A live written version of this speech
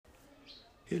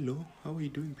Hello, how are you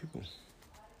doing, people?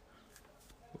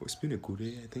 Oh, it's been a good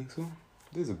day, I think so.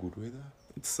 There's a good weather.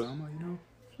 It's summer,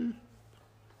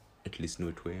 At least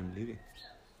not where I'm living.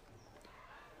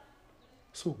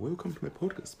 So, welcome to my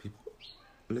podcast, people.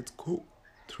 Let's go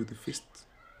through the first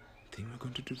thing we're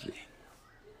going to do today.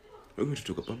 We're going to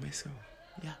talk about myself.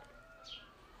 Yeah.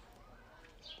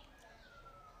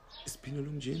 It's been a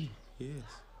long journey. Yes.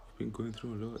 I've been going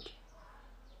through a lot.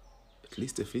 At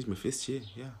least I finished my first year.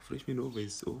 Yeah. Freshman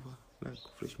is over.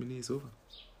 Freshman year is over.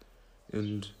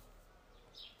 And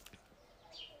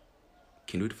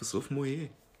can't wait for sophomore year.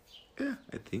 Yeah,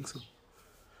 I think so.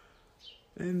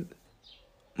 And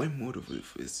my motto for the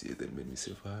first year that made me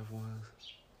survive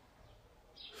was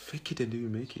fake it until you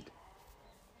make it.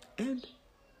 And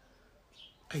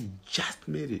I just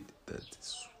made it.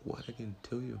 That's what I can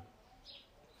tell you.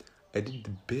 I did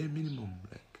the bare minimum.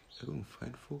 I couldn't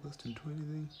find focus to do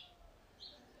anything.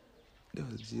 I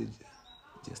was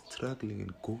just struggling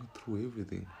and going through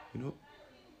everything,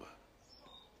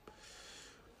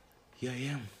 Here I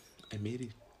am. I made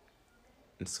it.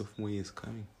 And sophomore year is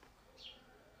coming.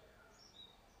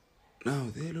 Now,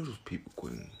 there are a lot of people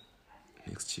going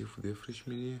next year for their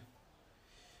freshman year.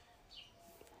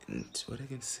 And what I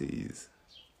can say is,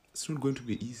 it's not going to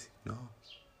be easy, no.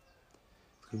 It's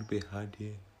going to be a hard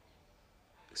year,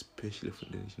 especially for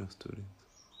international students.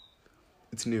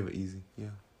 It's never easy, yeah.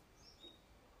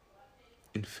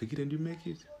 And fake it and you make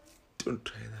it. Don't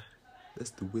try that.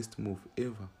 That's the worst move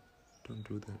ever. Don't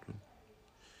do that one.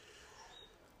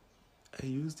 I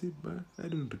used it, but I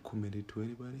don't recommend it to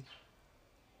anybody.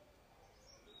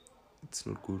 It's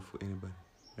not good for anybody,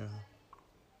 yeah.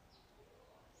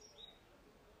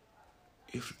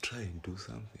 You have to try and do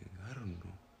something. I don't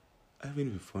know. I haven't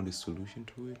even found a solution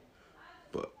to it.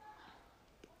 But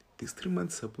these 3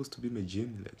 months are supposed to be my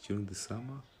journey. During the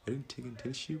summer, I didn't take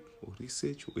internship or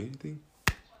research or anything.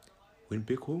 Went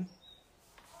back home.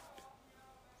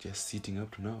 Just sitting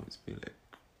up to now. It's been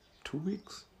 2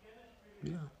 weeks.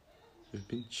 Yeah. I've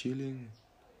been chilling,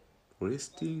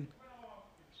 resting,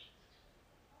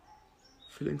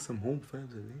 feeling some home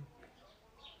vibes, I think.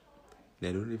 And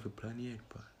I don't have a plan yet,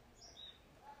 but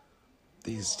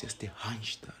there's just a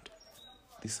hunch that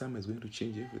this summer is going to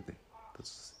change everything.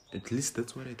 At least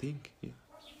that's what I think, yeah.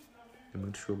 I'm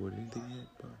not sure about anything yet,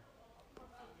 but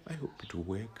I hope it will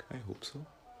work. I hope so.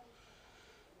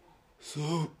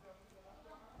 So,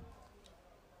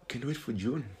 can't wait for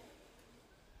June.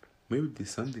 Maybe there's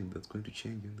something that's going to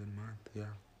change in that month,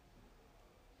 yeah.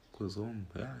 Because home,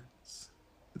 yeah,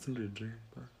 it's not a dream,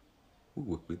 but we'll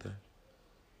work with that.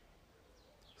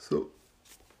 So,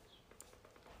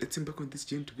 let's embark on this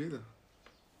journey together.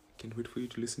 Can't wait for you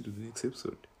to listen to the next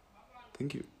episode.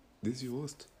 Thank you. This is your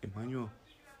host, Emmanuel.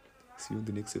 See you in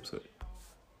the next episode.